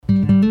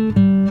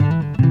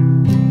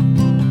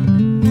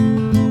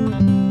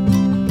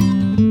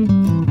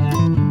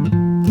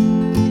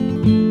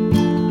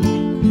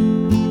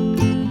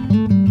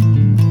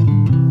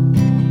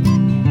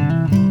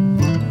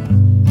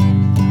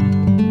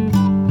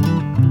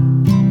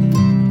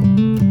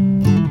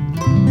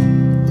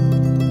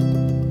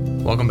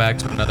Welcome back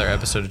to another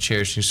episode of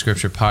Cherishing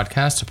Scripture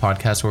Podcast, a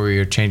podcast where we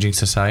are changing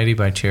society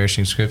by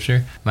cherishing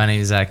Scripture. My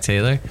name is Zach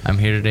Taylor. I'm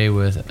here today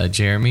with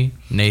Jeremy,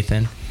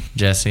 Nathan,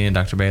 Jesse, and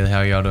Dr. Bailey. How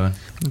are y'all doing?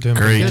 Doing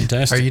great.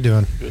 Fantastic. How are you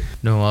doing?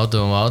 Doing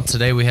well.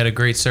 Today we had a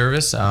great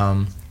service.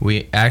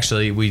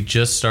 We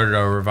just started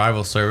our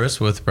revival service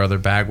with Brother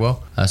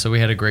Bagwell. So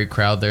we had a great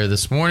crowd there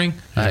this morning.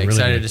 Really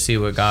excited good. to see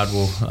what God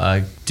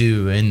will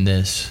do in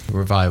this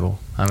revival.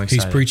 I'm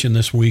excited. He's preaching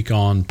this week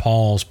on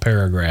Paul's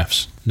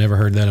paragraphs. Never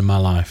heard that in my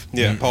life.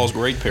 Yeah, Paul's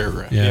great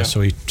paragraph. Yeah,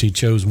 so he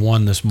chose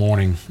one this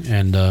morning,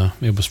 and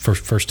it was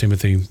First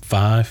Timothy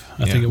 5,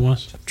 I think it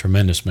was.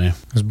 Tremendous, man.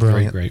 It was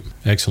brilliant. Great.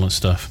 Excellent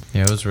stuff.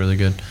 Yeah, it was really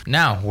good.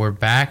 Now, we're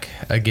back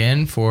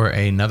again for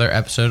another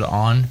episode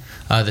on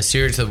the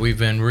series that we've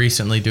been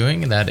recently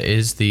doing. That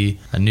is the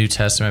New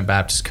Testament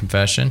Baptist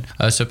Confession.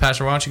 So,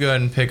 Pastor, why don't you go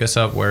ahead and pick us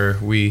up where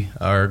we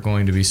are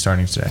going to be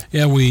starting today?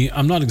 Yeah,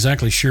 I'm not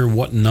exactly sure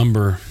what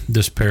number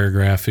this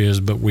paragraph is,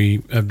 but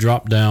we have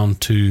dropped down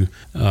to,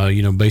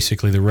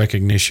 basically the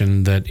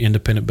recognition that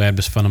independent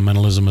Baptist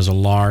fundamentalism is a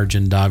large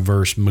and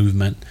diverse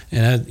movement.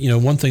 And,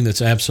 one thing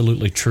that's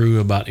absolutely true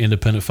about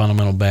independent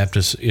fundamental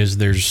Baptists is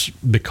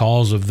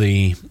because of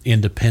the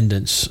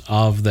independence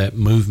of that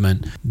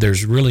movement,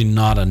 there's really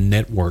not a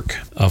network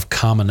of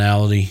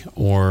commonality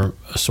or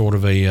sort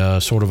of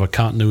a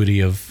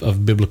continuity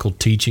of biblical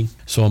teaching.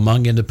 So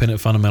among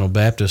independent fundamental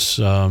Baptists,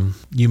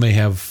 you may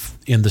have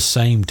in the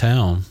same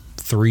town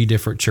 3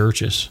 different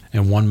churches,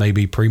 and one may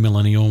be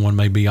premillennial, one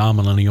may be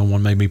amillennial,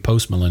 one may be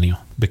postmillennial,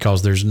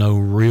 because there's no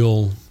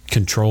real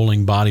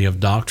controlling body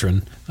of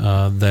doctrine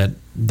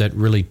that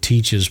really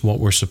teaches what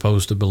we're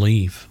supposed to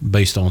believe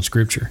based on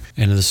Scripture.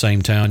 And in the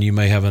same town, you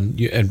may have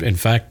in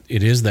fact,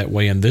 it is that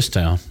way in this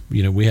town.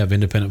 We have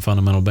independent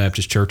fundamental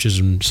Baptist churches,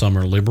 and some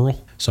are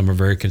liberal, some are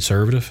very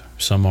conservative,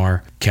 some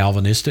are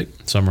Calvinistic,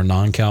 some are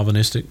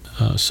non-Calvinistic,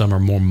 some are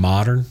more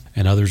modern,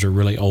 and others are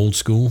really old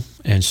school.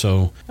 And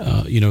so,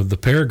 the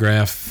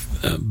paragraph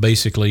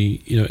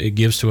basically, it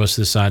gives to us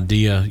this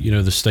idea,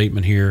 the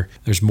statement here,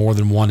 there's more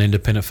than one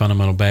independent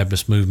fundamental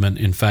Baptist movement.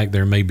 In fact,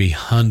 there may be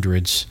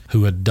hundreds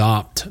who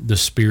adopt the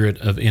spirit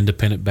of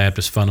independent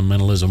Baptist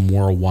fundamentalism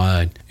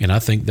worldwide. And I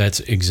think that's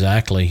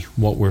exactly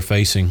what we're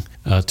facing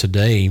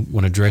today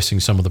when addressing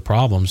some of the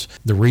problems.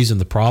 The reason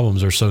the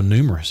problems are so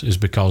numerous is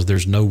because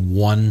there's no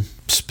one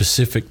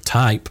specific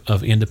type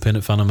of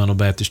independent fundamental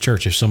Baptist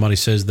church. If somebody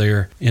says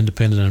they're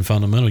independent and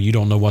fundamental, you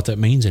don't know what that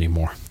means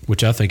anymore,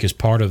 which I think is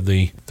part of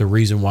the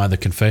reason why the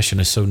confession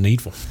is so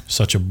needful.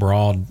 Such a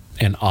broad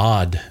and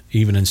odd,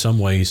 even in some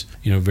ways,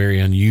 very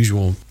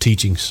unusual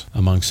teachings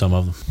among some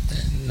of them.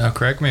 Now,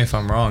 correct me if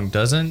I'm wrong,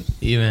 doesn't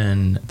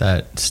even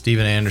that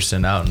Steven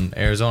Anderson out in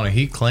Arizona,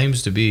 he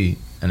claims to be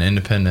an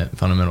independent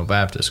fundamental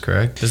Baptist,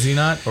 correct? Does he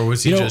not? Or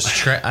was he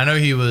I know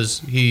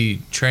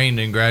he trained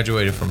and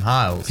graduated from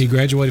Hiles. He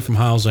graduated from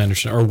Hiles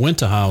Anderson, or went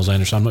to Hiles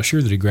Anderson. I'm not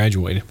sure that he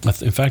graduated.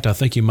 In fact, I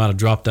think he might have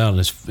dropped out in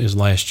his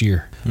last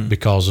year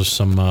because of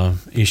some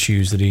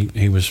issues that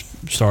he was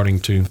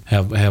starting to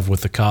have with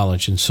the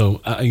college. And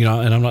so, and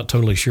I'm not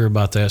totally sure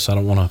about that, so I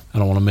don't want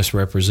to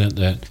misrepresent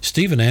that.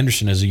 Steven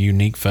Anderson is a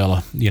unique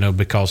fella,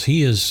 because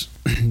he is.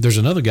 There's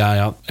another guy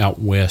out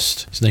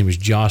west. His name is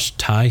Josh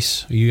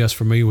Tice. Are you guys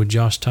familiar with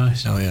Josh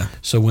Tice? Oh, yeah.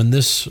 So when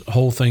this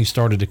whole thing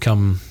started to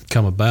come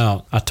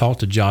about, I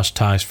talked to Josh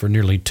Tice for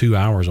nearly 2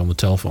 hours on the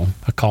telephone.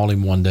 I called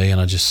him one day and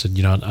I just said,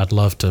 I'd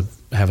love to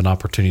have an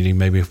opportunity,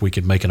 maybe if we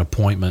could make an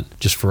appointment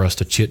just for us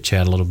to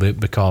chit-chat a little bit,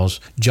 because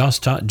Josh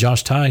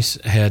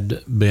Tice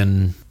had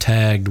been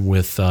tagged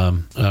with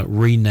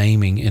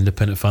renaming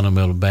independent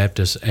fundamental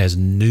Baptists as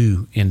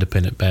New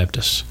Independent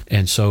Baptists.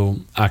 And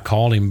so I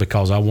called him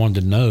because I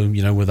wanted to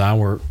know, with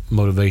our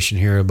motivation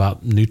here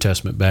about New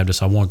Testament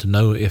Baptists, I wanted to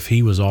know if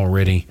he was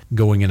already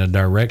going in a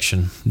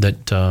direction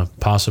that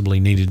possibly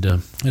needed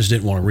to, I just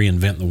didn't want to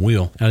reinvent the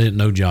wheel. I didn't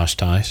know Josh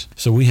Tice.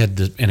 So we had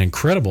an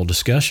incredible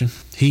discussion.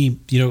 He,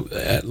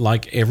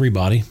 like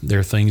everybody, there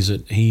are things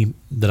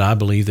that I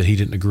believe that he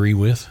didn't agree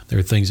with. There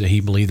are things that he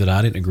believed that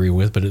I didn't agree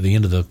with. But at the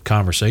end of the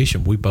conversation,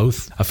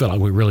 I felt like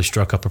we really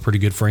struck up a pretty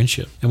good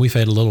friendship. And we've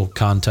had a little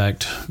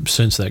contact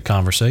since that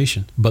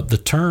conversation. But the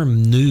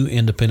term New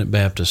Independent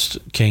Baptist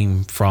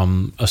came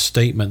from a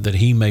statement that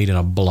he made in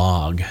a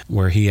blog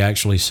where he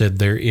actually said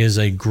there is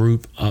a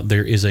group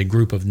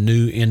of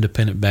new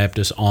independent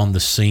Baptists on the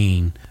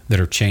scene that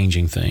are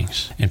changing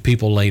things. And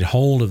people laid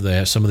hold of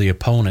that. Some of the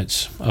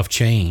opponents of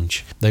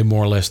change, they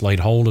more or less laid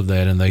hold of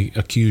that, and they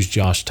accused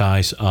Josh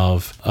Tice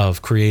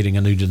of creating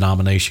a new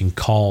denomination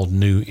called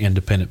New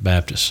Independent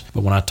Baptists.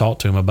 But when I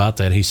talked to him about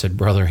that, he said,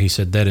 "Brother," he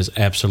said, "that is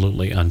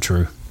absolutely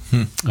untrue."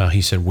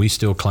 He said, "We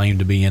still claim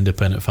to be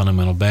independent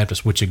fundamental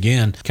Baptists," which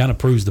again kind of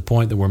proves the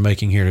point that we're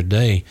making here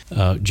today.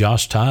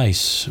 Josh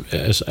Tice,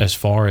 as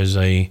far as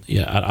I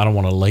don't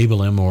want to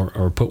label him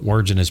or put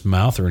words in his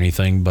mouth or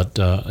anything, but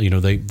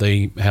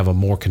they have a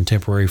more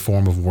contemporary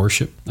form of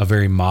worship, a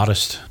very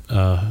modest,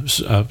 not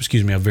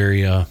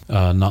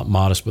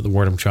modest, but the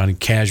word I'm trying to,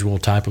 casual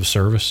type of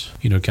service.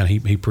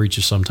 He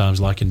preaches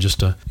sometimes like in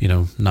just a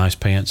nice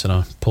pants and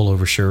a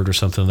pullover shirt or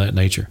something of that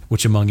nature,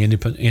 which among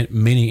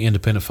many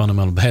independent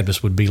fundamental Baptists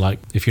Baptist would be like,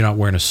 if you're not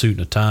wearing a suit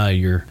and a tie,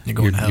 you're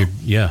going to hell.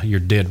 You're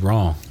dead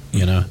wrong.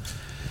 You know.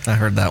 I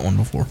heard that one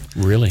before.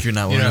 Really? If you're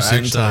not wearing a suit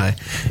and tie,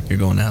 you're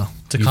going to hell.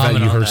 To you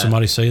comment heard on that,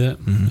 somebody say that?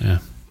 Mm-hmm. Yeah.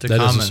 That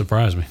doesn't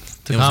surprise me.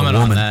 To comment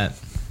on that.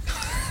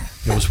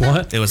 It was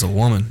what? It was a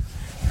woman.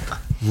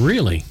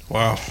 Really?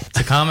 Wow.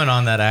 To comment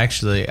on that,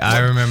 actually,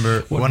 I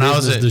remember when I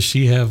was at. Does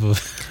she have a?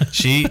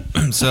 She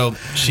I'm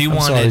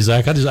wanted. sorry,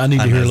 Zach. I need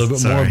to hear a little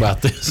bit more Sorry.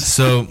 about this.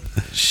 So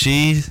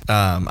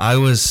I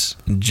was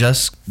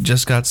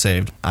just got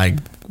saved. I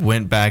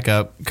went back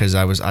up because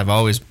I've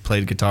always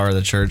played guitar at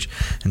the church,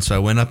 and so I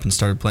went up and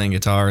started playing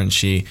guitar, and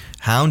she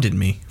hounded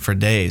me for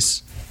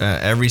days.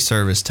 Every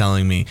service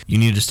telling me, you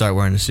need to start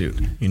wearing a suit.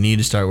 You need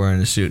to start wearing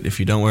a suit. If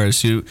you don't wear a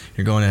suit,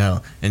 you're going to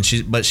hell. And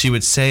she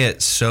would say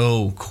it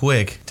so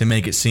quick to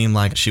make it seem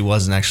like she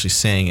wasn't actually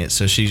saying it.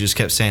 So she just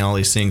kept saying all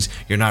these things.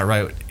 You're not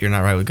right. You're not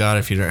right with God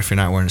if you're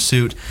not wearing a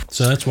suit.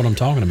 So that's what I'm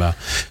talking about.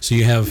 So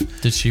you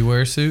have. Did she wear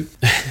a suit?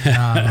 No,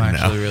 I'm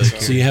actually really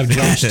curious. So you have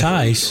Josh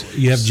Tice.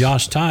 You have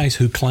Josh Tice,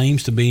 who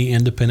claims to be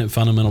independent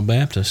fundamental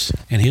Baptist,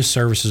 and his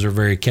services are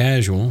very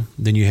casual.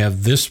 Then you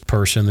have this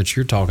person that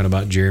you're talking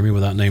about, Jeremy,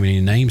 without naming any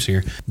names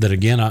here, that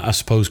again I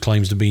suppose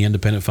claims to be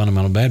independent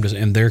fundamental Baptist,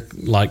 and they're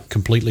like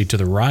completely to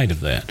the right of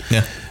that.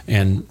 Yeah.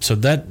 And so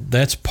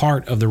that's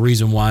part of the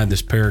reason why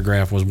this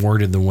paragraph was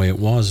worded the way it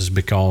was, is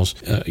because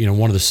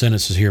one of the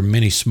sentences here,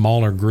 many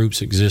smaller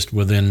groups exist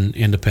within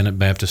independent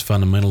Baptist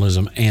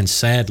fundamentalism, and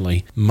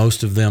sadly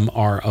most of them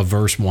are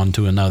averse one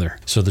to another.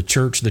 So the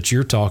church that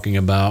you're talking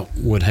about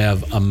would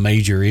have a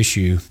major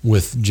issue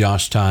with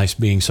Josh Tice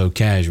being so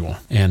casual,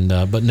 and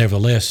but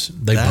nevertheless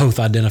they both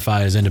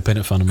identify as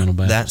independent fundamental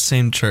Baptist. That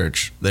same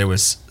church, there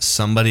was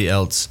somebody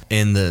else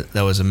that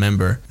was a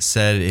member,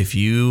 said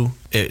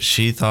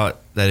she thought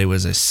that it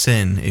was a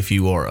sin if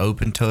you wore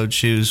open-toed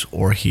shoes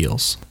or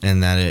heels,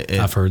 and that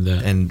I've heard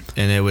that, and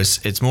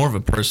it's more of a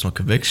personal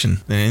conviction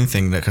than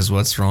anything, because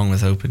what's wrong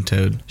with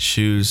open-toed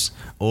shoes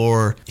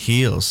or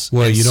heels?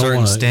 Well, you don't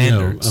want to.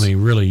 Standards.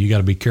 Really, you got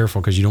to be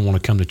careful, because you don't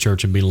want to come to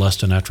church and be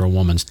lusting after a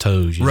woman's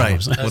toes. You know right.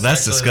 what I'm saying? Well,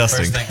 that's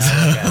disgusting.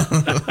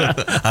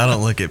 I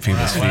don't look at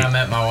people's feet. When I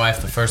met my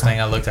wife, the first thing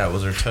I looked at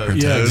was her toes.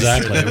 Yeah,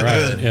 exactly.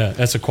 Right. Yeah,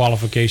 that's a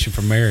qualification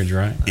for marriage,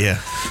 right? Yeah.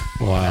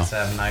 Wow. Has to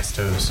have nice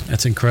toes.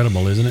 That's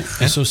incredible, isn't it?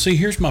 And so, see,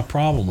 here's my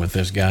problem with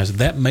this, guys.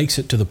 That makes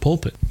it to the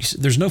pulpit.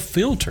 There's no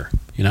filter.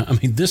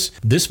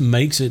 This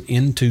makes it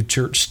into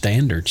church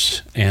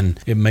standards, and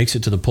it makes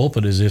it to the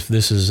pulpit as if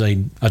this is a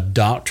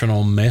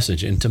doctrinal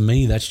message. And to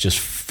me, that's just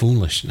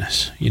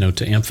foolishness,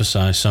 to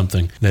emphasize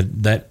something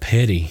that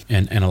petty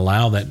and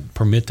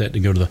permit that to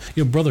go to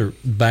the, Brother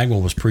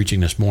Bagwell was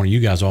preaching this morning.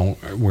 You guys all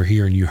were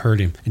here and you heard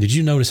him. And did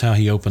you notice how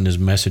he opened his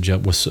message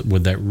up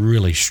with that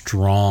really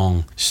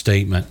strong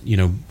statement,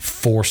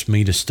 force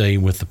me to stay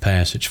with the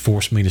passage,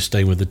 force me to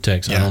stay with the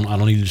text. Yeah. I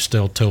don't need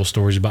to tell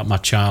stories about my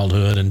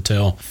childhood and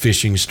tell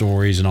fishing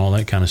stories and all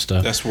that kind of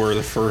stuff. That's where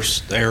the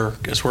first error,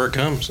 that's where it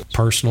comes.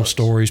 Personal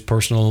stories,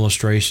 personal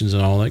illustrations,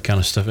 and all that kind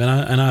of stuff.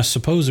 And I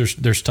suppose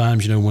there's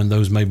times when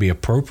those may be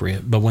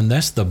appropriate, but when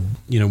that's the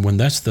meat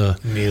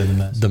of the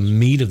message, the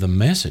meat of the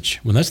message,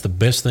 when that's the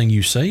best thing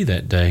you say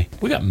that day,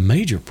 we got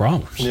major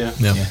problems. Yeah.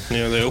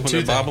 They open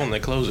the Bible and they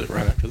close it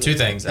right after that. Two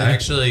things.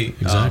 Actually,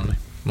 exactly.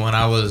 When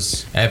I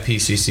was at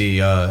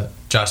PCC,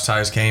 Josh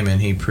Tice came and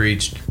he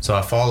preached, so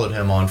I followed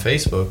him on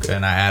Facebook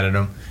and I added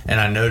him, and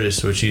I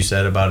noticed what you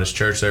said about his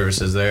church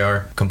services. They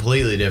are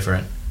completely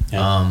different.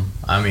 Yeah.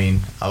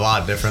 A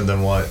lot different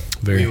than what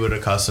we would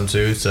accustomed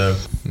to. So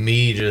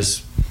me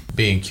just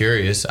being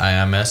curious, I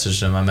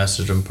messaged him. I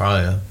messaged him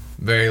probably a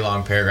very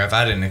long paragraph.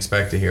 I didn't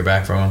expect to hear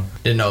back from him.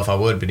 Didn't know if I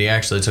would, but he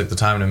actually took the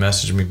time to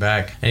message me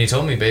back. And he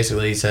told me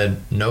basically, he said,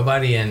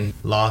 nobody in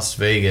Las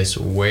Vegas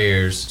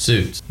wears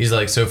suits. He's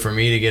like, so for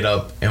me to get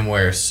up and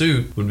wear a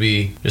suit would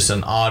be just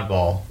an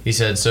oddball. He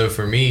said, so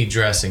for me,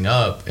 dressing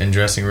up and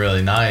dressing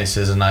really nice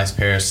is a nice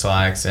pair of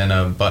slacks and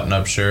a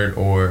button-up shirt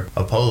or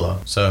a polo.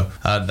 So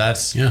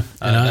that's,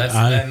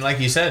 and like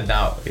you said,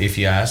 now, if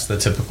you ask the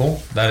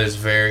typical, that is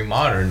very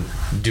modern.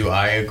 Do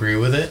I agree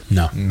with it?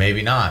 No.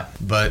 Maybe not.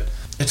 But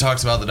it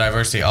talks about the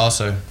diversity.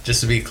 Also,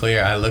 just to be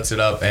clear, I looked it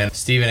up, and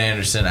Steven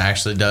Anderson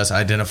actually does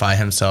identify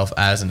himself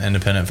as an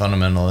independent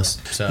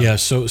fundamentalist.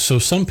 So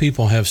some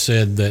people have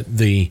said that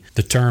the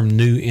term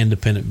New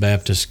Independent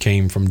Baptist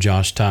came from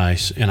Josh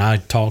Tice, and I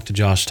talked to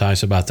Josh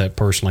Tice about that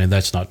personally, and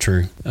that's not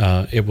true.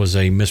 It was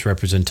a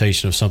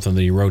misrepresentation of something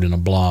that he wrote in a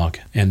blog.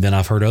 And then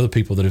I've heard other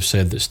people that have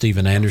said that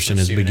Steven Anderson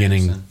is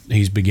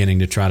beginning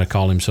to try to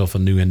call himself a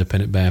New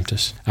Independent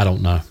Baptist. I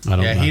don't know.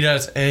 He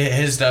does.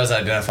 His does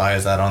identify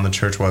as that on the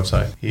church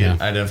website. He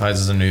identifies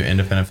as a new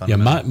independent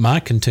fundamental. Yeah, my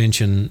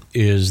contention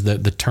is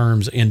that the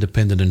terms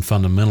independent and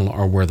fundamental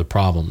are where the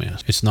problem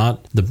is. It's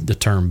not the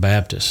term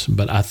Baptist,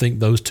 but I think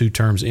those two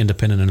terms,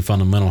 independent and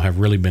fundamental, have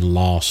really been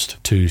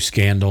lost to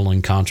scandal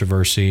and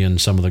controversy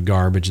and some of the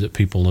garbage that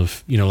people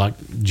have, like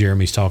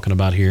Jeremy's talking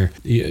about here.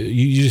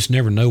 You just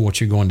never know what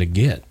you're going to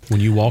get. When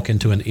you walk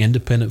into an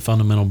independent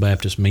fundamental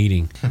Baptist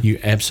meeting, you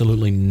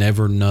absolutely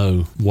never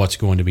know what's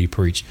going to be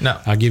preached. No.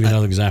 I'll give you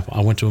another example.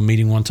 I went to a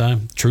meeting one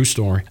time, true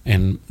story,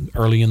 and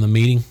early in the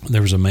meeting,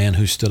 there was a man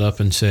who stood up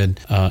and said,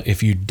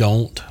 if you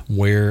don't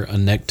wear a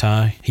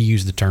necktie, he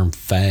used the term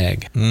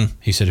fag.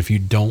 He said, if you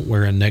don't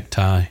wear a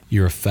necktie,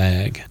 you're a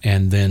fag.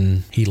 And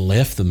then he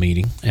left the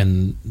meeting,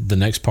 and the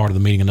next part of the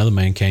meeting, another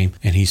man came,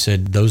 and he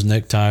said, those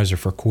neckties are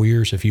for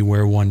queers. If you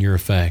wear one, you're a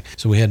fag.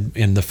 So we had,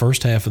 in the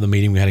first half of the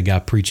meeting, we had a guy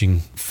preaching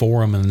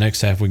for him, and the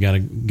next half we got a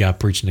guy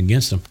preaching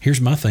against him.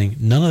 Here's my thing.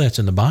 None of that's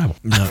in the Bible.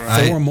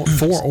 No,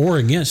 for or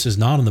against is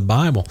not in the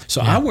Bible.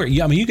 So I wear,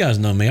 I mean, you guys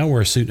know me. I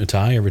wear a suit and a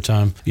tie every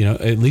time,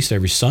 at least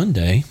every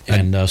Sunday.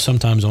 And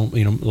sometimes on,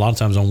 a lot of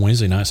times on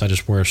Wednesday nights, I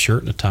just wear a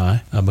shirt and a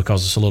tie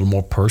because it's a little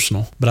more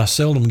personal. But I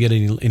seldom get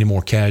any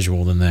more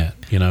casual than that,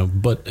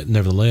 But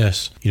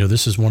nevertheless,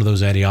 this is one of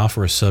those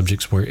adiaphorous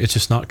subjects where it's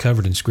just not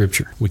covered in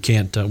Scripture. We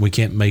can't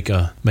make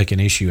an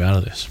issue out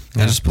of this.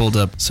 I just pulled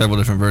up several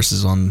different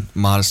verses on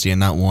modesty, and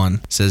not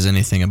one says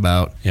anything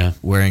about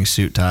wearing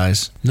suit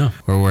ties. No.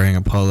 Or wearing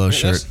a polo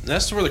shirt.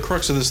 That's where the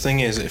crux of this thing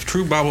is. If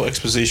true Bible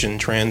exposition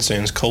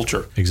transcends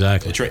culture.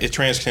 Exactly. It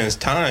transcends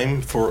time,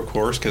 of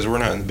course, because we're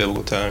not in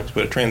biblical times,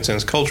 but it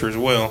transcends culture as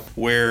well,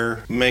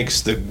 where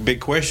makes the big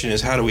question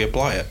is how do we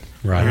apply it?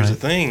 Right. Here's the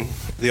thing.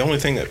 The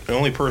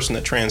only person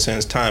that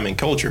transcends time and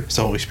culture is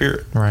the Holy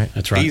Spirit. Right.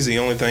 That's right. He's the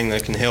only thing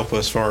that can help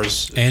us as far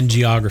as... And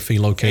geography,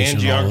 location,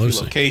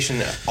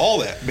 all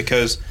that.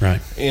 Because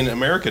in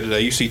America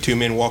today, you see two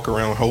men walk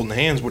around holding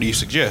hands. What do you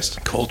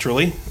suggest?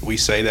 Culturally, we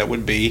say that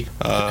would be...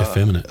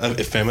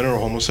 effeminate or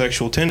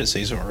homosexual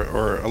tendencies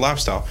or a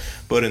lifestyle.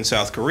 But in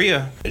South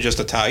Korea, just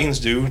Italians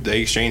do.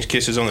 They exchange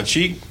kisses on the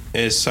cheek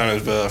as a sign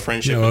of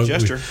friendship and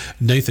gesture.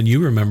 Nathan,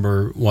 you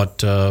remember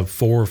 4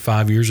 or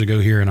 5 years ago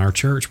here in our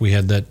church, we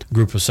had that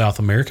group of South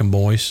American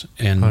boys,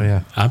 and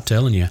I'm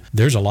telling you,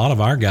 there's a lot of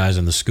our guys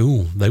in the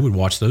school, they would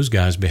watch those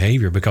guys'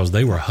 behavior because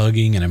they were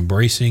hugging and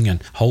embracing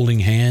and holding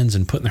hands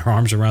and putting their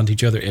arms around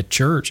each other at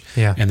church.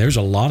 Yeah. And there's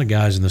a lot of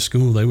guys in the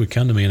school, they would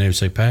come to me and they would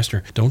say,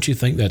 Pastor, don't you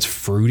think that's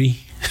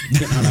fruity?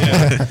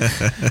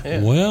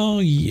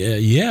 Well,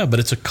 yeah, but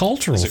it's a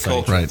cultural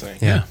thing. Thing.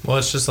 Yeah. Well,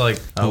 it's just like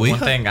one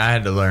thing I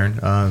had to learn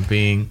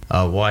being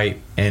white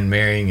and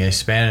marrying a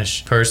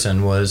Spanish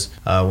person was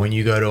when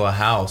you go to a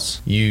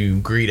house, you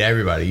greet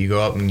everybody. You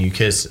go up and you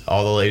kiss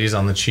all the ladies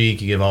on the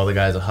cheek. You give all the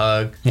guys a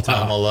hug.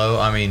 Tell them hello.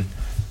 I mean,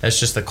 that's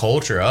just the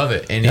culture of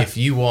it. And if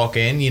you walk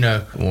in,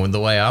 the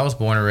way I was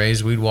born and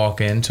raised, we'd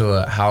walk into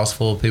a house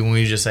full of people and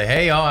we'd just say,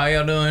 hey, y'all, how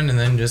y'all doing? And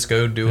then just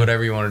go do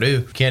whatever you want to do.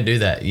 You can't do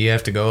that. You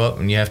have to go up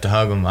and you have to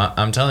hug them.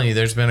 I'm telling you,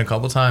 there's been a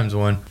couple times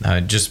when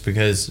just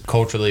because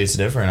culturally it's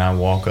different, I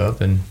walk up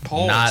and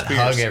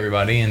hug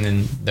everybody, and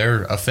then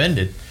they're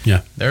offended.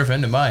 Yeah. They're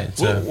offended by it.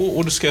 So.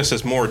 We'll discuss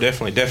this more,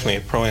 definitely. I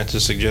probably have to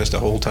suggest a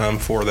whole time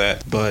for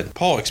that. But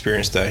Paul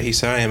experienced that. He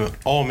said, I am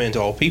all men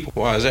to all people.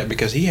 Why is that?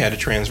 Because he had a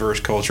transverse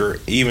culture.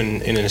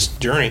 Even in his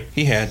journey,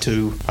 he had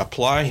to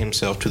apply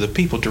himself to the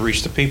people to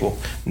reach the people,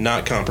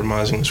 not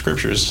compromising the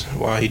Scriptures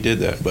while he did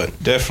that.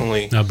 But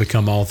definitely... I've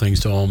become all things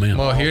to all men.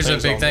 Well, here's a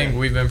big thing.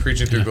 We've been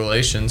preaching through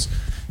Galatians.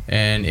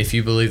 And if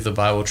you believe the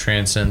Bible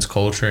transcends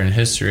culture and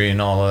history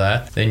and all of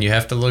that, then you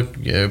have to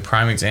look. A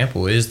prime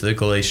example is the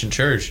Galatian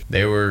church.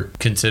 They were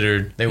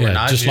considered. They were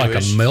not just Jewish.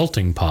 Like a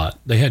melting pot.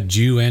 They had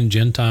Jew and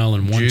Gentile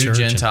in one church.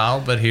 Jew,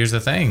 Gentile. But here's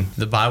the thing: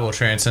 the Bible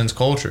transcends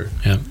culture.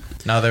 Yeah.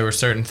 Now, there were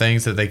certain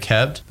things that they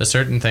kept, but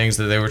certain things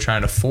that they were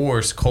trying to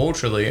force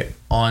culturally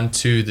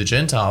onto the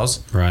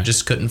Gentiles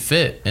just couldn't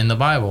fit in the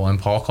Bible, and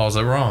Paul calls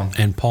it wrong.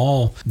 And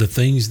Paul,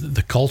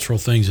 the cultural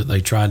things that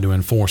they tried to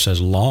enforce as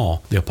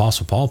law, the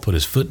Apostle Paul put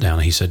his foot down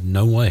and he said,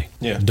 no way.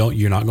 Yeah.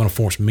 You're not going to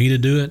force me to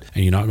do it,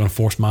 and you're not going to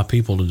force my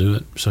people to do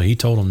it. So he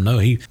told them no.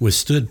 He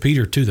withstood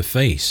Peter to the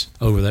face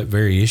over that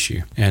very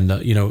issue. And,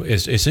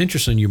 it's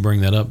interesting you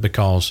bring that up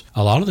because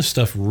a lot of the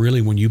stuff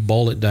really, when you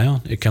boil it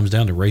down, it comes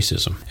down to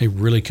racism. It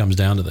really comes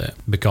down to that,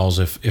 because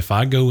if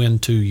I go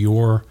into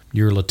your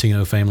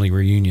Latino family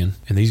reunion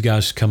and these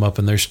guys come up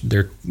and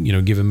they're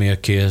giving me a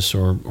kiss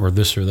or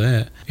this or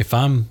that, if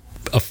I'm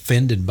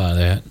offended by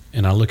that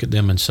and I look at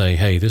them and say,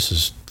 hey, this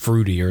is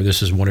fruity, or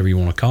this is whatever you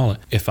want to call it,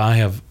 if I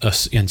have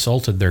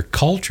insulted their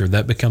culture,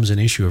 that becomes an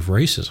issue of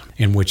racism,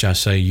 in which I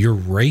say your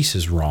race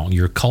is wrong,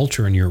 your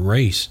culture and your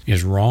race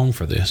is wrong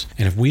for this.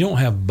 And if we don't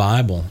have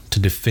Bible to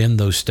defend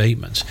those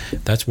statements,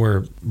 that's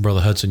where,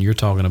 Brother Hudson, you're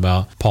talking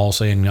about Paul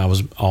saying I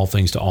was all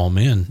things to all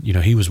men.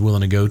 He was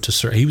willing to go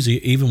to,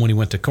 even when he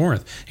went to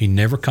Corinth, he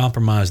never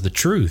compromised the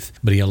truth,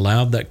 but he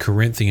allowed that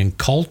Corinthian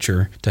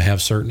culture to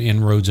have certain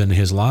inroads into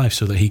his life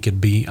so that he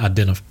could be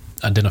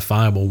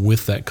identifiable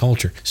with that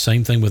culture.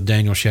 Same thing with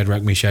Daniel,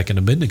 Shadrach, Meshach, and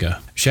Abednego.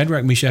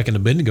 Shadrach, Meshach, and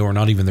Abednego are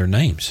not even their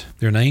names.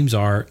 Their names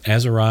are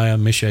Azariah,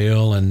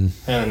 Mishael, and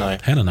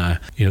Hananiah.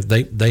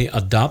 They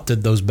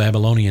adopted those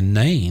Babylonian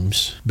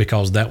names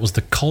because that was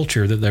the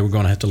culture that they were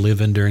going to have to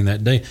live in during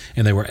that day,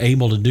 and they were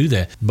able to do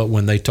that. But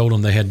when they told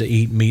them they had to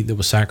eat meat that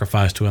was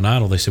sacrificed to an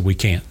idol, they said, we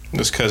can't.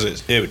 That's because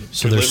it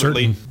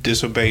deliberately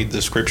disobeyed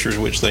the scriptures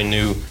which they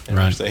knew and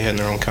which they had in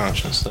their own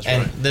conscience. That's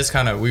and right. this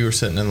we were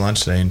sitting in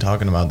lunch today and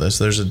talking about this.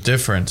 There's a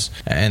difference,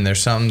 and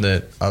there's something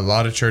that a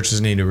lot of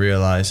churches need to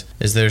realize,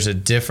 is there's a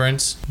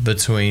difference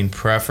between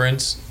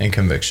preference and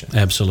conviction.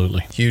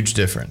 Absolutely. Huge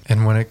difference.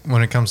 And when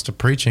it comes to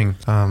preaching,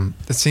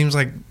 it seems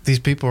like these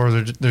people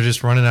they're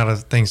just running out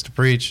of things to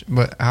preach.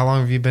 But how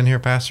long have you been here,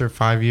 Pastor?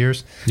 5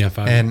 years? Yeah,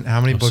 5 years. And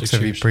how many books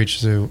have you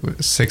preached through?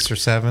 6 or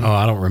 7? Oh,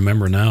 I don't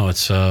remember now.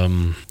 It's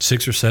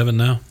 6 or 7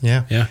 now.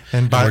 Yeah.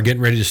 And we're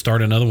getting ready to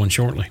start another one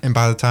shortly. And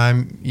by the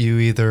time you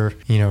either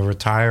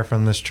retire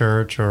from this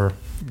church or,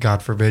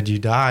 God forbid, you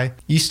die,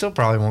 you still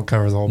probably won't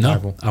cover the whole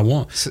Bible. I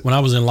won't. When I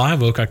was in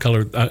Live Oak, I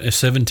colored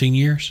 17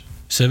 years.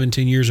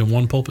 17 years in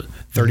one pulpit,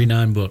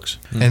 39 books.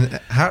 And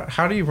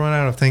how do you run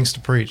out of things to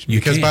preach?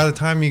 Because by the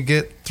time you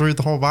get through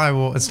the whole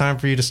Bible, it's time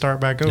for you to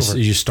start back over.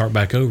 You start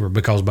back over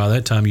because by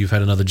that time you've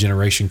had another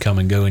generation come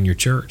and go in your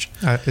church.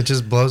 It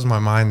just blows my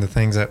mind, the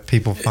things that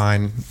people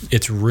find.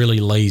 It's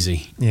really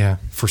lazy. Yeah.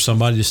 For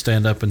somebody to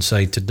stand up and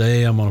say,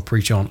 today I'm going to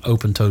preach on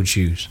open-toed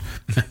shoes.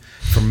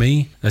 For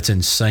me, that's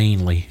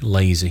insanely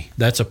lazy.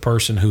 That's a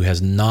person who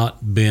has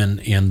not been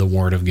in the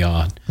Word of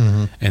God,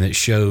 and it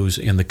shows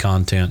in the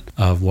content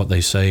of what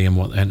they say and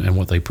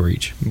what they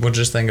preach. Well,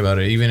 just think about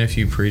it. Even if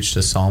you preached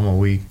a psalm a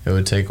week, it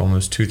would take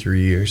almost 2-3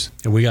 years.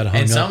 And we got hung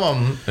up. And some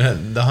of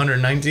them, the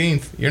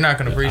 119th, you're not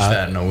going to preach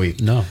that in a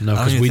week. No,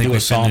 because we do a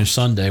Psalm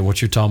Sunday.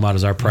 What you're talking about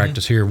is our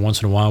practice here.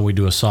 Once in a while, we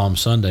do a Psalm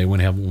Sunday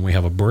when we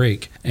have a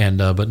break. And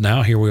but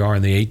now here we are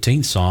in the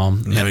 18th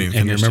Psalm. And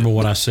you remember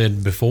what I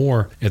said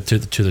before to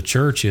the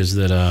church is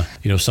that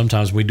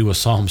sometimes we do a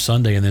Psalm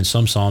Sunday, and then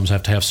some Psalms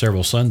have to have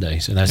several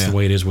Sundays, and that's the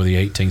way it is with the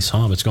 18th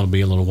Psalm. It's going to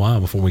be a little while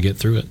before we get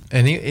through it.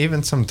 And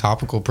even some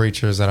topical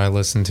preachers that I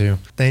listen to,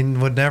 they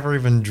would never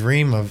even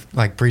dream of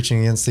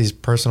preaching against these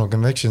personal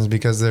convictions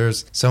because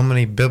there's so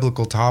many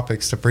biblical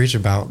topics to preach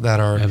about that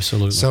are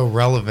so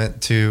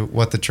relevant to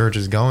what the church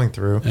is going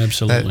through.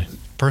 Absolutely.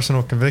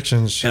 Personal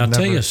convictions should and I'll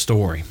tell you a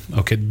story.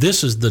 Okay,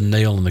 this is the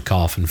nail in the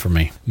coffin for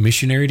me.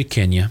 Missionary to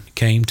Kenya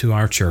came to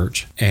our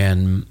church,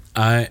 and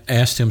I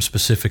asked him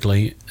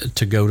specifically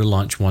to go to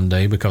lunch one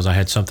day because I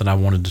had something I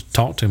wanted to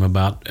talk to him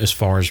about as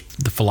far as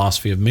the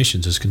philosophy of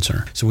missions is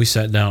concerned. So we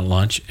sat down at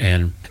lunch,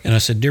 and I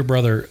said, "Dear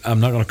brother,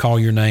 I'm not going to call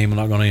your name. I'm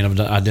not going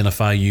to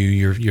identify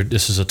you.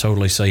 This is a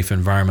totally safe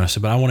environment." I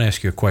said, "But I want to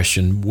ask you a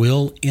question.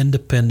 Will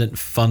independent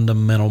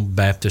fundamental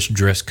Baptist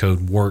dress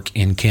code work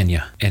in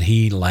Kenya?" And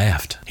he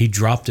laughed. He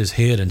dropped his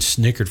head and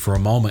snickered for a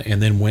moment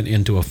and then went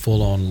into a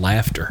full-on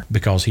laughter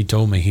because he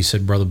told me, he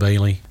said, "Brother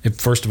Bailey,"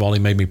 first of all, he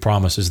made me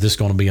promise, "Is this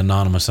going to be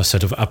anonymous?" I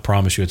said, "I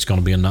promise you it's going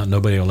to be anonymous.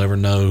 Nobody will ever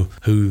know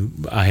who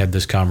I had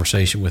this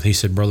conversation with." He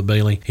said, "Brother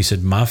Bailey," he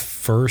said, "my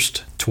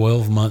first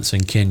 12 months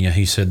in Kenya,"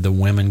 he said, "the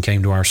women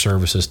came to our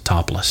services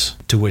topless."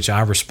 To which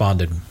I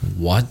responded,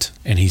 "What?"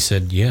 And he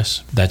said,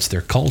 "Yes, that's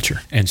their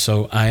culture." And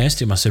so I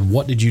asked him, I said,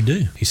 "What did you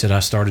do?" He said, "I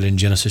started in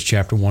Genesis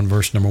chapter 1,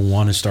 verse number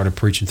 1 and started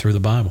preaching through the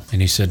Bible."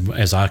 And he said,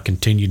 as I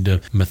continued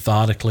to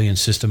methodically and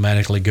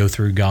systematically go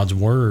through God's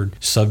word,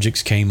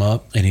 subjects came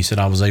up, and he said,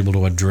 I was able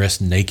to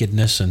address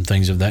nakedness and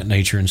things of that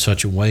nature in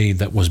such a way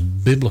that was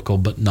biblical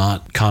but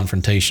not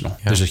confrontational.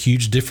 Yeah. There's a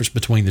huge difference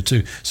between the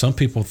two. Some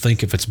people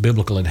think if it's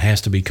biblical, it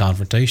has to be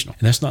confrontational.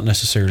 And that's not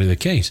necessarily the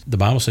case. The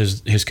Bible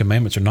says his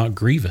commandments are not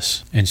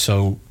grievous. And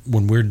so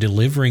when we're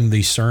delivering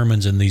these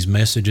sermons and these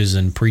messages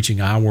and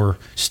preaching our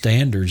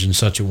standards in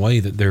such a way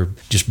that they're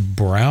just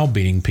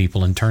browbeating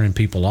people and turning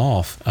people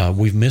off,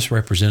 we've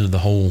misrepresented the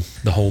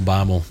whole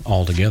Bible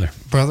altogether.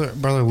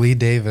 Brother Lee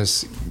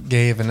Davis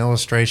gave an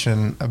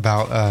illustration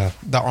about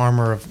the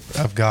armor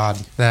of God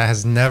that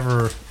has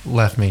never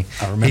left me.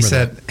 I remember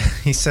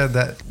He said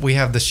that we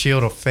have the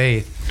shield of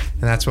faith,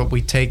 and that's what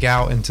we take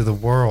out into the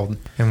world,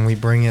 and we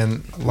bring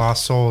in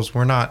lost souls.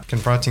 We're not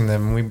confronting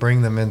them. We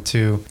bring them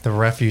into the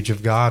refuge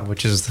of God,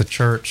 which is the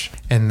church,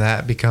 and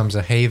that becomes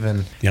a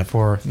haven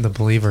for the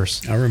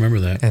believers. I remember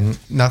that. And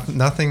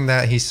nothing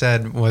that he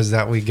said was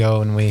that we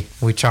go and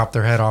we chop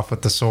their head off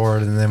with the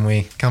sword, and then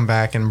we come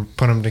back and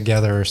put them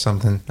together or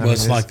something.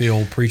 It's like the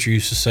old preacher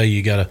used to say,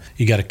 you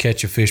gotta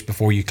catch a fish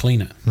before you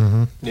clean it.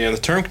 Mm-hmm. Yeah, the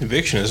term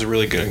conviction is a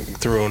really good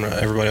throwing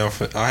everybody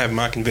off. I have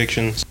my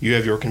convictions, you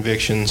have your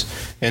convictions,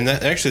 and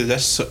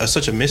that's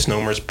such a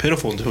misnomer. It's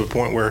pitiful to a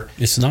point where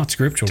it's not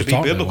scriptural. To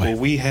be biblical,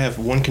 we have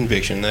one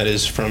conviction that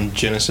is from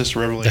Genesis to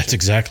Revelation. That's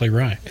exactly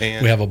right.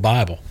 And we have a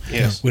Bible.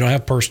 Yes, we don't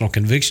have personal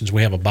convictions.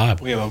 We have a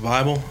Bible. We have a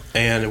Bible,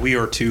 and we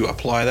are to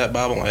apply that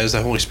Bible as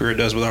the Holy Spirit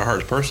does with our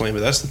hearts personally.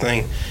 But that's the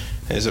thing,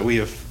 is that we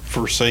have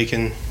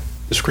forsaken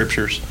the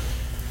Scriptures,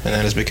 and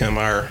that has become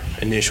our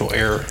initial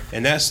error.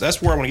 And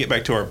that's where I want to get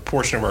back to our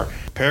portion of our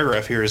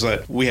paragraph here, is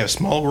that we have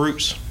small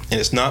groups, And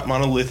it's not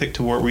monolithic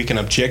to where we can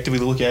objectively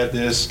look at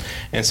this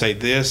and say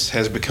this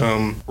has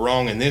become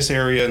wrong in this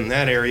area and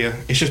that area.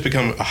 It's just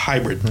become a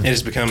hybrid. It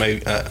has become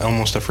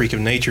almost a freak of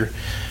nature.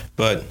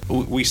 But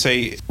we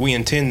say we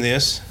intend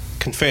this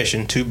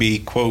confession to be,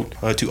 quote,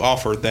 to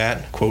offer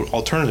that, quote,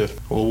 alternative.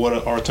 Well, what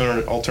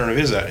alternative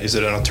is that? Is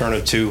it an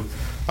alternative to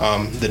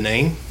the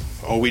name?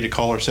 Are we to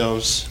call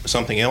ourselves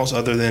something else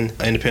other than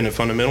independent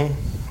fundamental?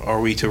 Are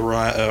we to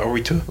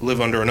live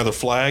under another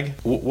flag?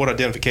 What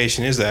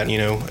identification is that?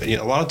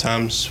 A lot of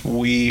times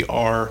we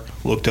are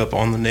looked up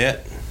on the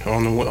net,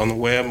 on the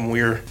web, and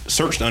we're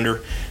searched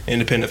under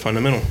independent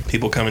fundamental.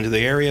 People come into the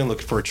area and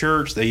look for a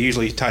church. They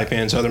usually type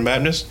in Southern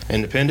Baptist,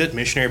 Independent,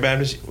 Missionary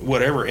Baptist,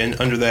 whatever, and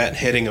under that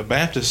heading of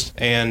Baptist.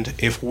 And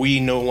if we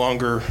no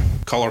longer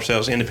call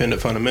ourselves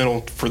independent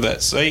fundamental for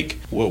that sake,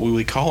 what will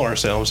we call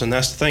ourselves? And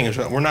that's the thing, is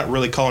we're not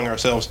really calling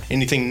ourselves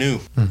anything new.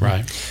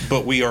 Right.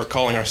 But we are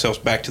calling ourselves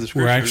back to the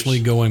Scriptures. We're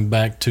actually going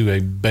back to a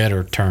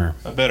better term.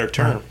 A better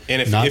term. Right.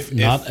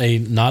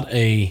 And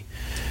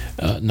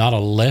not a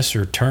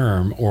lesser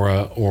term or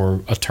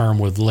a term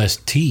with less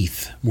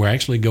teeth. We're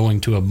actually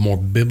going to a more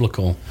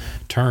biblical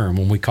term.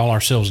 When we call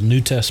ourselves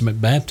New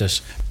Testament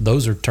Baptists,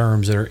 those are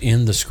terms that are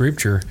in the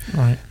Scripture,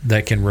 right,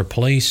 that can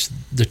replace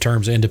the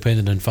terms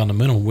independent and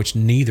fundamental, which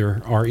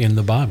neither are in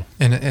the Bible.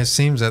 And it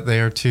seems that they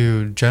are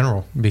too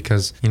general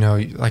because,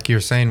 like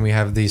you're saying, we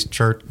have these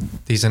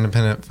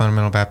independent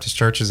fundamental Baptist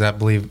churches that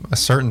believe a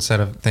certain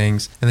set of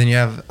things, and then you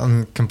have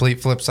on the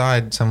complete flip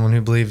side someone who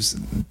believes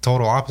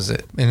total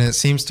opposite. And it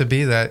seems to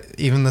be that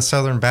even the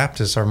Southern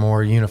Baptists are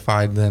more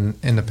unified than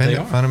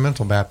independent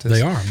fundamental Baptists.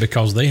 They are,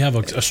 because they have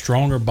a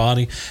stronger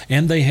body,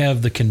 and they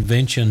have the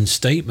convention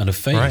statement of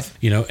faith.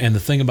 Right. And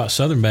the thing about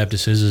Southern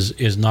Baptists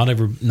is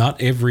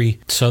not every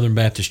Southern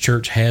Baptist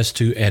church has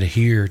to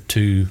adhere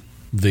to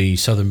the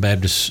Southern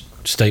Baptist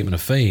statement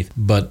of faith,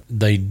 but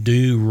they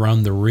do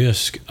run the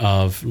risk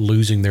of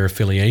losing their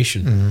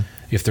affiliation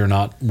if they're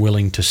not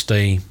willing to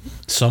stay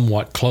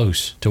somewhat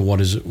close to what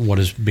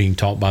is being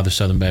taught by the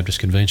Southern Baptist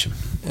Convention.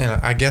 And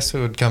I guess it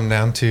would come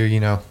down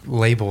to,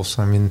 labels.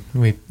 I mean,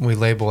 we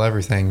label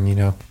everything,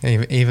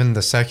 Even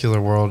the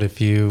secular world, if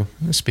you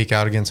speak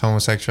out against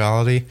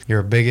homosexuality,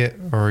 you're a bigot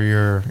or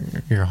you're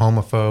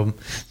homophobe,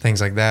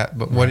 things like that.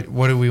 But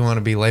what do we want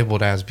to be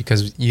labeled as?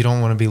 Because you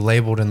don't want to be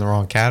labeled in the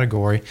wrong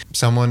category.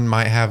 Someone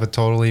might have a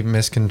totally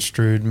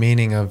misconstrued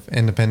meaning of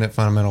independent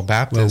fundamental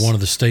Baptist. Well, one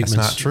of the statements,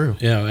 that's not true.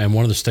 Yeah, and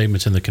one of the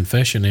statements in the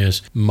confession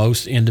is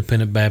most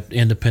independent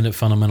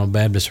fundamental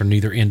Baptists are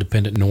neither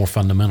independent nor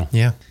fundamental.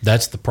 Yeah,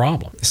 that's the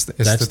problem. It's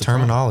the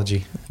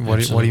terminology. What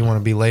do you want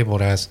to be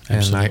labeled as?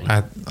 Absolutely.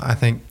 And I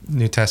think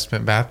New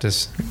Testament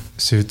Baptist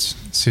suits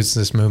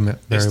this movement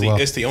very well.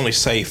 It's the only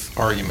safe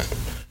argument.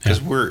 Because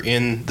we're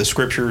in the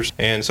Scriptures,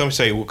 and some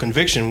say, well,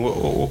 conviction,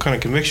 what kind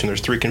of conviction? There's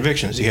three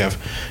convictions. You have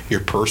your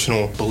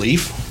personal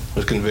belief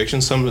with conviction.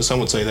 Some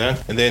would say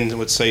that. And then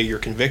would say your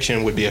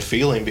conviction would be a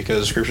feeling, because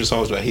the Scripture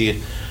talks about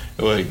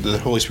the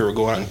Holy Spirit will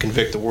go out and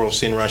convict the world of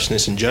sin,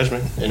 righteousness, and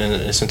judgment, and in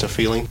a sense, a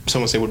feeling.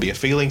 Some would say it would be a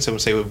feeling, some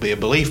would say it would be a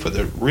belief, but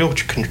the real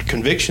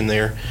conviction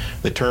there,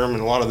 the term in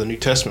a lot of the New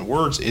Testament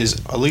words,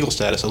 is a legal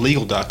status, a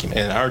legal document.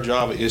 And our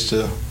job is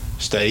to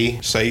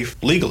stay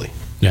safe legally.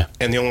 Yeah.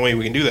 And the only way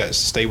we can do that is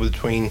to stay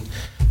between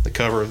the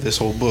cover of this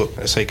whole book.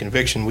 I say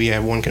conviction, we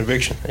have one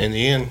conviction. In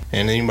the end,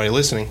 and anybody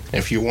listening,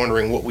 if you're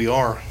wondering what we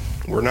are,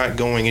 we're not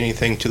going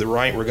anything to the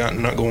right, we're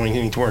not going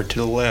anywhere to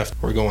the left.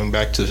 We're going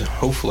back to,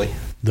 hopefully,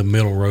 the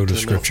middle road of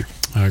Scripture.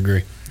 I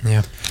agree.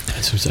 Yeah.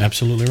 That's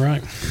absolutely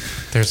right.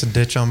 There's a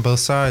ditch on both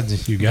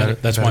sides. You got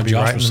it. That's why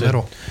Joshua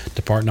said,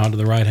 depart not to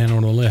the right hand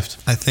or to the left.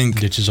 I think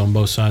ditches on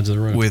both sides of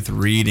the road. With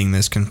reading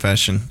this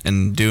confession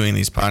and doing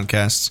these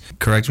podcasts,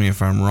 correct me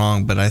if I'm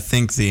wrong, but I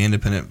think the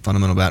independent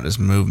fundamental Baptist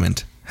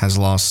movement has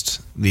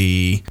lost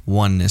the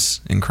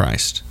oneness in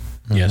Christ.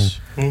 Yes.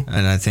 And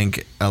I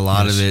think a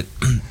lot of it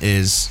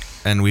is,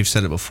 and we've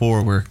said it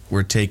before,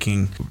 we're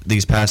taking,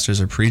 these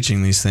pastors are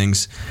preaching these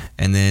things,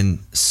 and then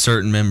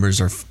certain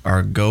members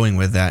are going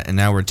with that, and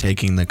now we're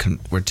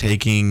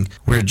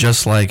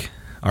just like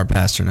our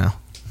pastor now.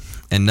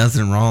 And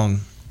nothing wrong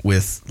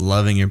with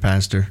loving your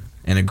pastor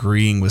and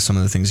agreeing with some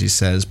of the things he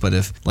says, but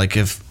if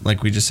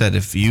like we just said,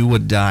 if you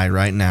would die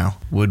right now,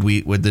 would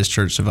this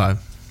church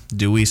survive?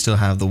 Do we still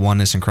have the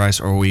oneness in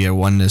Christ, or are we a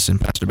oneness in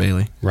Pastor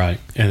Bailey? Right.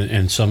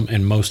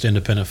 And most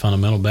independent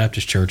fundamental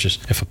Baptist churches,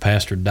 if a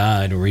pastor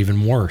died, or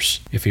even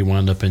worse, if he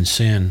wound up in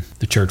sin,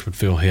 the church would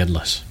feel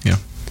headless. Yeah.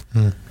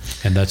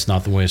 And that's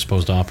not the way it's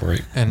supposed to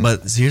operate.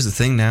 But here's the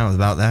thing now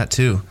about that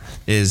too,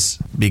 is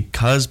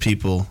because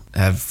people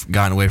have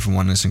gotten away from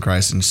oneness in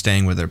Christ and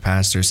staying with their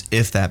pastors,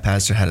 if that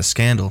pastor had a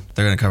scandal,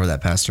 they're going to cover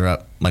that pastor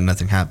up like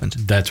nothing happened.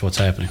 That's what's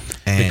happening.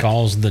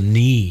 Because the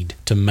need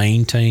to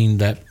maintain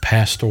that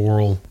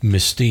pastoral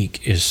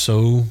mystique is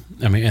so,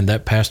 and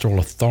that pastoral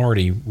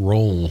authority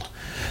role,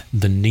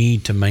 the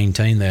need to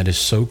maintain that is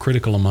so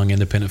critical among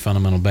independent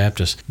fundamental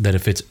Baptists that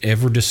if it's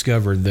ever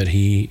discovered that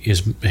he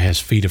has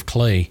feet of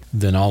clay,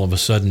 then all all of a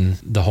sudden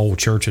the whole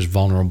church is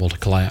vulnerable to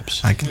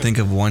collapse. I can think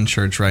of one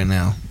church right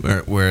now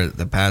where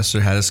the pastor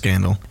had a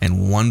scandal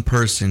and one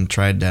person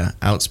tried to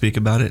outspeak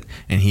about it,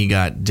 and he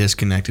got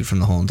disconnected from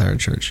the whole entire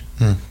church.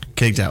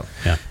 Kicked out.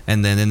 Yeah.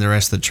 And then the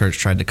rest of the church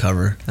tried to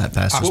cover that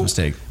pastor's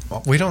mistake.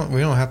 We don't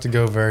have to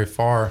go very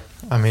far.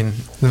 I mean,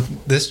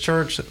 this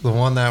church, the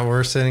one that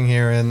we're sitting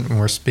here in and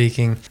we're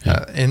speaking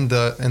in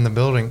the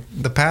building,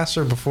 the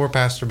pastor before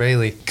Pastor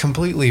Bailey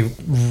completely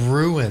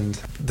ruined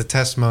the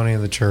testimony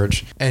of the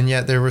church, and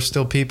yet there were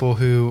still people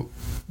who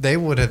they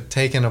would have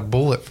taken a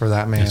bullet for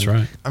that man. That's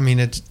right. I mean,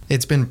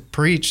 it's been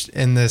preached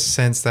in this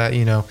sense that,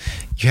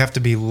 you have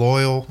to be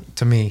loyal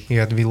to me. You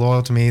have to be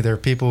loyal to me. There are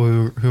people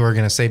who are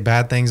going to say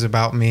bad things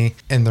about me,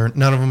 and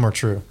none of them are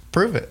true.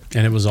 Prove it.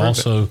 And it was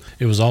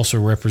also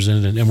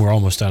represented, and we're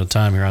almost out of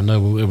time here, I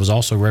know, it was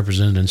also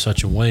represented in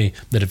such a way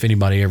that if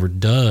anybody ever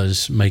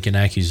does make an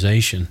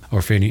accusation, or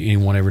if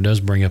anyone ever does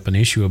bring up an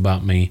issue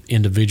about me,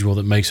 individual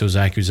that makes those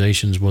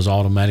accusations was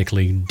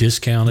automatically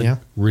discounted,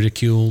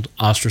 ridiculed,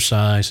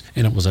 ostracized,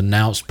 and it was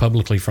announced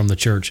publicly from the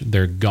church,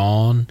 they're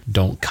gone,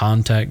 don't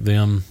contact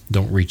them,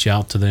 don't reach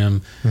out to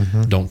them,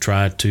 don't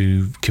try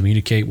to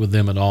communicate with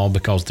them at all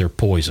because they're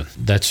poison.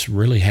 That's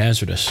really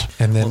hazardous.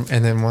 And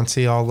then once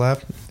he all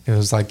left, it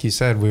was like you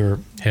said, we were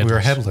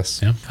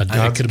headless. Yeah,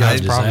 it could have been a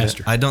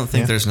disaster. I don't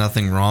think there's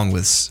nothing wrong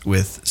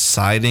with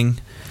siding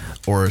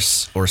or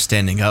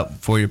standing up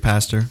for your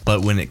pastor,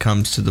 but when it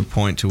comes to the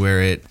point to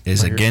where it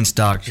is against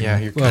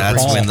doctrine,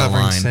 that's when the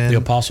line. The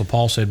Apostle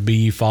Paul said, "Be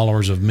ye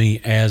followers of me,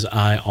 as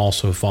I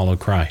also follow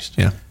Christ."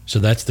 Yeah. So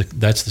that's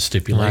the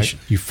stipulation.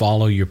 Right. You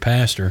follow your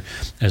pastor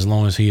as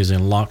long as he is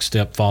in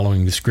lockstep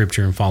following the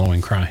Scripture and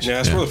following Christ. Yeah,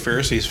 that's where the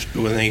Pharisees,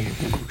 when they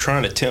were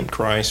trying to tempt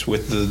Christ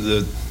with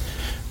the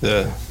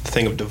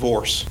thing of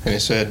divorce, and he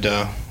said,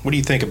 "What do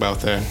you think about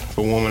that? If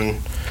a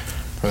woman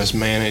or this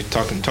man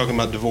talking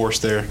about divorce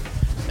there,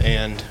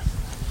 and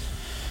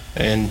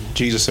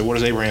Jesus said, what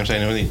does Abraham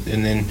say?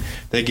 And then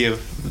they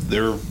give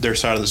their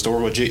side of the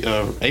story.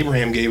 Well,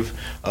 Abraham gave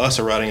us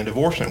a writing of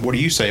divorcement. What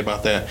do you say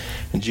about that?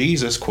 And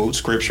Jesus quotes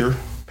Scripture,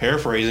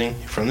 paraphrasing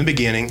from the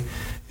beginning.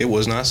 It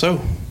was not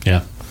so.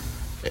 Yeah.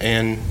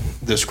 And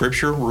the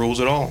Scripture rules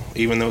it all,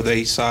 even though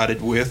they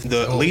sided with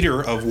the leader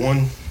of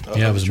one.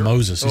 Yeah, it was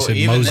Moses. He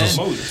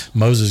said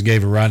Moses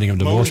gave a writing of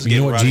divorce. But you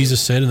know what Jesus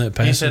said in that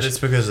passage? He said it's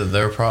because of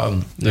their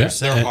problem. Their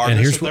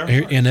hardness.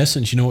 In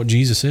essence, you know what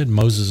Jesus said?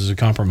 Moses is a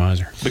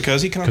compromiser.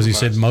 Because he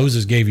said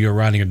Moses gave you a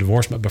writing of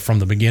divorcement, but from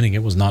the beginning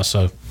it was not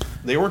so.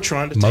 They were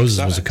trying to Moses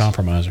take was a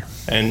compromiser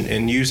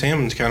and use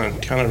him to kind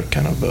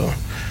of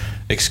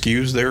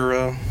excuse their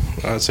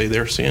I'd say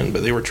their sin,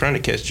 but they were trying to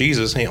catch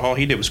Jesus. All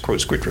he did was quote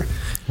Scripture.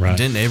 Right?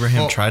 Didn't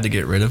Abraham try to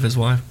get rid of his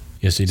wife?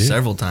 Yes, he did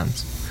several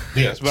times.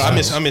 Yes, but I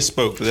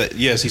misspoke. That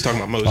yes, he's talking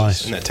about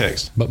Moses in that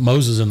text. But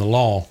Moses in the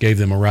law gave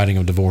them a writing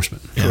of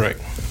divorcement. Yeah.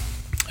 Correct.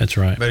 That's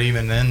right. But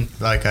even then,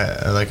 like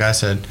I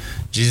said,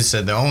 Jesus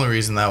said the only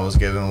reason that was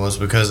given was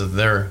because of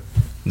the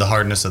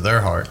hardness of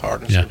their heart.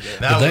 Yeah.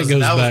 That was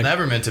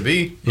never meant to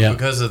be. Yeah.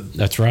 Because of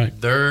that's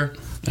right. Their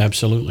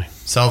absolutely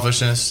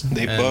selfishness.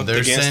 They and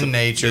their sin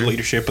nature. The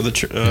leadership of the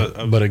church.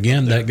 But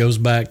again, that goes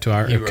back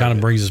to it kind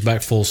of brings us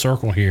back full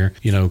circle here.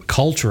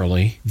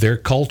 Culturally, their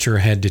culture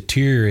had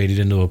deteriorated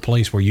into a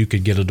place where you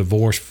could get a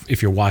divorce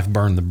if your wife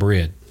burned the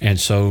bread. And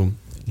so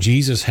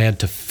Jesus had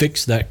to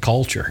fix that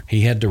culture.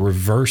 He had to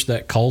reverse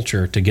that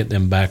culture to get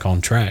them back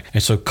on track.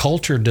 And so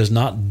culture does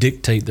not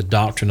dictate the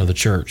doctrine of the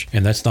church.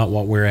 And that's not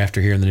what we're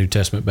after here in the New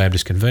Testament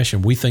Baptist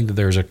Convention. We think that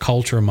there's a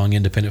culture among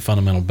independent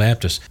fundamental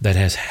Baptists that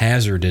has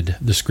hazarded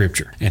the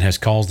Scripture and has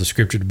caused the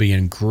Scripture to be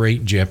in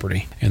great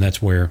jeopardy. And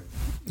that's where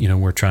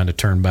we're trying to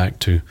turn back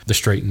to the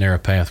straight and narrow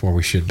path where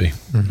we should be.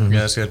 Mm-hmm. Yeah,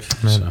 that's good.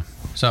 So,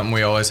 something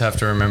we always have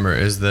to remember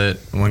is that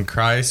when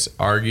Christ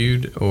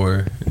argued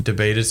or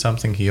debated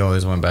something, he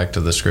always went back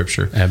to the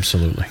Scripture.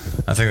 Absolutely.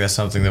 I think that's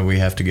something that we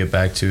have to get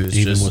back to, is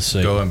even just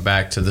going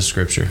back to the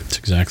Scripture. That's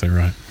exactly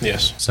right.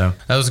 Yes. So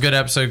that was a good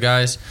episode,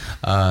 guys.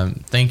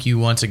 Thank you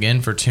once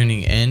again for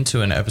tuning in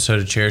to an episode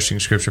of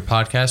Cherishing Scripture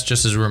podcast.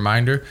 Just as a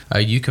reminder,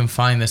 you can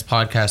find this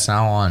podcast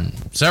now on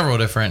several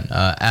different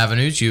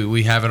avenues.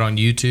 We have it on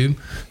YouTube.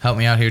 Help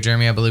me out here,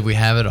 Jeremy. I believe we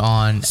have it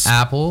on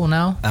Apple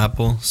now.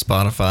 Apple,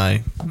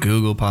 Spotify,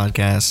 Google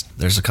Podcast.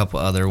 There's a couple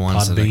other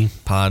ones.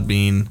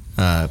 Podbean,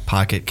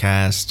 Pocket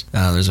Cast.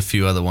 There's a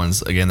few other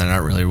ones. Again, they're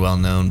not really well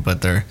known,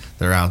 but they're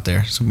out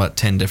there. It's about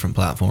 10 different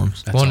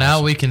platforms. That's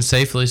now we can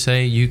safely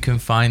say you can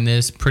find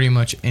this pretty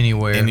much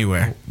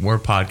anywhere where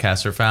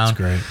podcasts are found.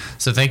 That's great.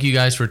 So thank you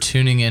guys for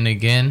tuning in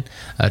again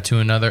to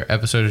another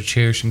episode of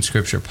Cherishing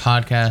Scripture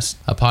podcast,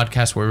 a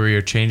podcast where we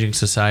are changing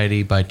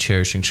society by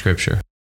cherishing Scripture.